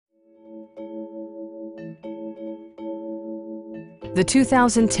the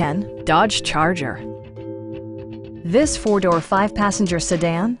 2010 Dodge Charger. This four-door, five-passenger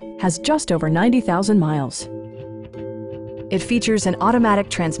sedan has just over 90,000 miles. It features an automatic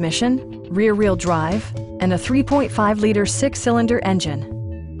transmission, rear-wheel drive, and a 3.5-liter six-cylinder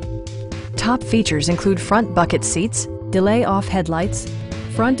engine. Top features include front bucket seats, delay-off headlights,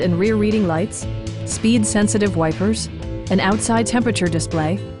 front and rear reading lights, speed-sensitive wipers, an outside temperature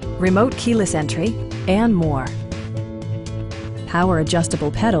display, remote keyless entry, and more. Power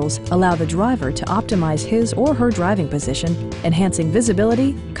adjustable pedals allow the driver to optimize his or her driving position, enhancing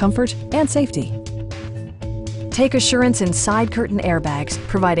visibility, comfort, and safety. Take assurance in side curtain airbags,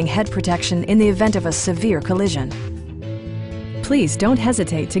 providing head protection in the event of a severe collision. Please don't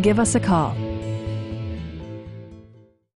hesitate to give us a call.